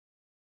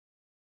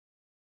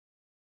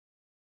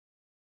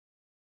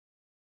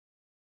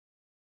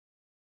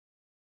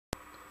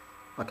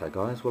Okay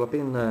guys, well I've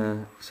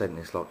been sent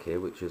this lock here,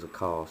 which is a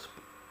Kasp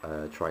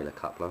trailer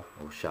coupler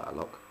or shutter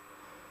lock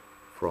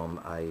from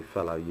a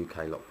fellow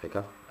UK lock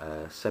picker,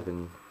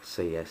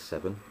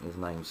 7CS7. His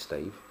name's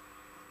Steve,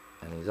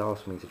 and he's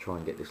asked me to try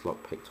and get this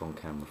lock picked on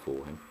camera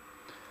for him.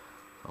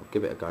 I'll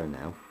give it a go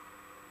now.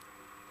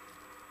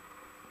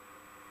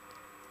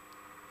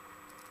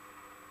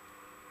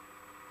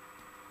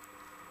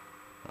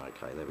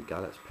 Okay, there we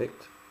go, that's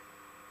picked.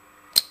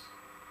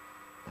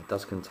 It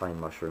does contain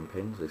mushroom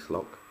pins, this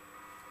lock.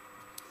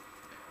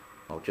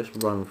 I'll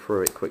just run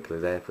through it quickly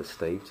there for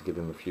Steve to give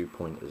him a few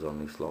pointers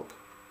on this lock.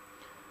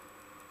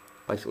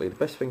 Basically, the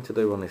best thing to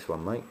do on this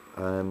one, mate,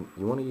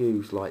 you want to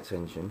use light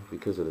tension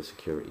because of the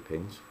security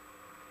pins.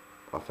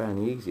 I found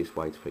the easiest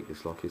way to pick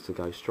this lock is to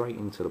go straight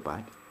into the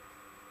back,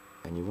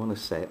 and you want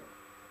to set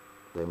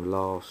them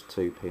last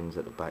two pins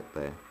at the back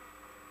there.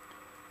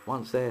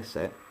 Once they're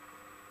set,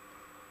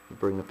 you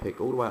bring the pick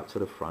all the way up to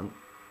the front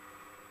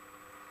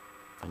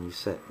and you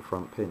set the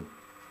front pin,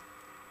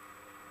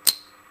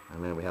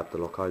 and then we have the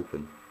lock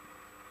open.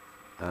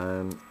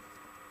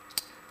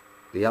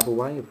 The other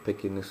way of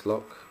picking this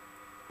lock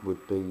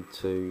would be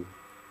to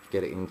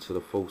get it into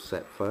the full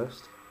set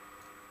first.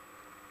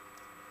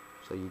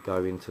 So you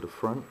go into the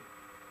front,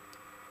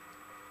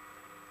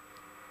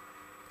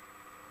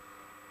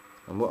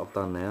 and what I've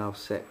done now, I've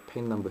set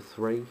pin number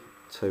 3,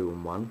 2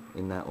 and 1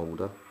 in that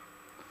order,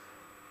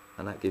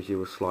 and that gives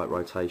you a slight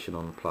rotation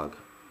on the plug.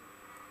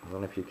 I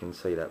don't know if you can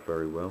see that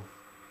very well,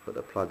 but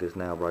the plug is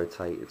now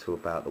rotated to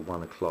about the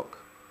 1 o'clock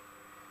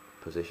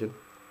position.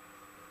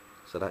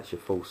 So that's your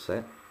full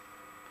set,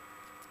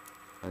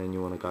 and then you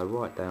want to go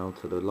right down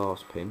to the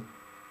last pin,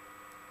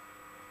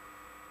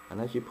 and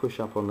as you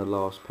push up on the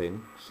last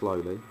pin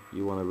slowly,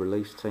 you want to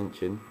release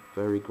tension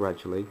very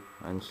gradually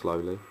and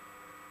slowly.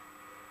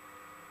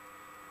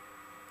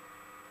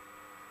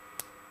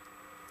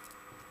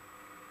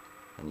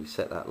 And you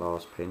set that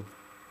last pin,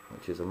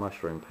 which is a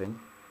mushroom pin,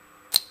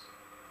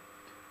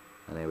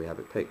 and there we have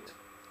it picked.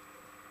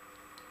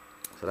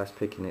 So that's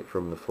picking it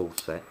from the full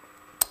set,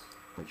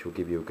 which will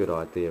give you a good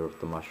idea of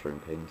the mushroom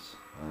pins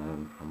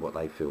and what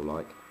they feel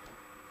like.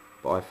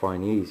 But I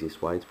find the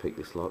easiest way to pick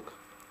this lock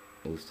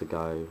is to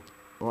go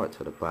right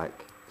to the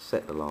back,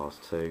 set the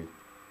last two,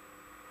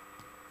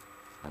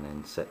 and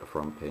then set the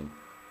front pin,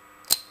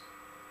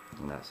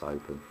 and that's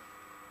open.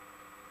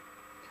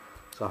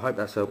 So I hope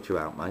that's helped you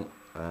out, mate.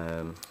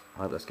 I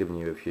hope that's given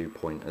you a few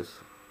pointers.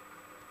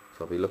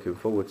 So I'll be looking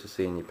forward to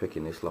seeing you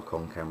picking this lock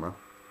on camera.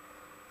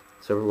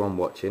 So everyone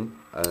watching,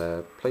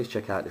 please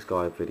check out this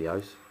guy's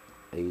videos.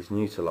 He's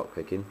new to lock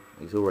picking.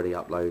 He's already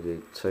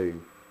uploaded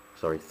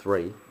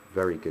 3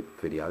 very good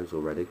videos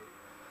already.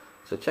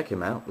 So check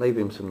him out, leave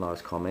him some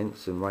nice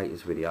comments and rate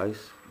his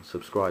videos, and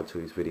subscribe to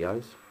his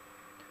videos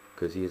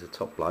because he is a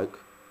top bloke.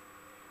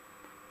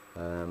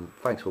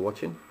 Thanks for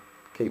watching.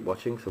 Keep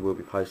watching, so we'll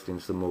be posting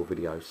some more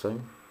videos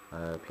soon.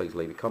 Please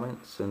leave your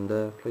comments and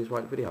please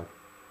rate the video.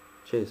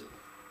 Cheers.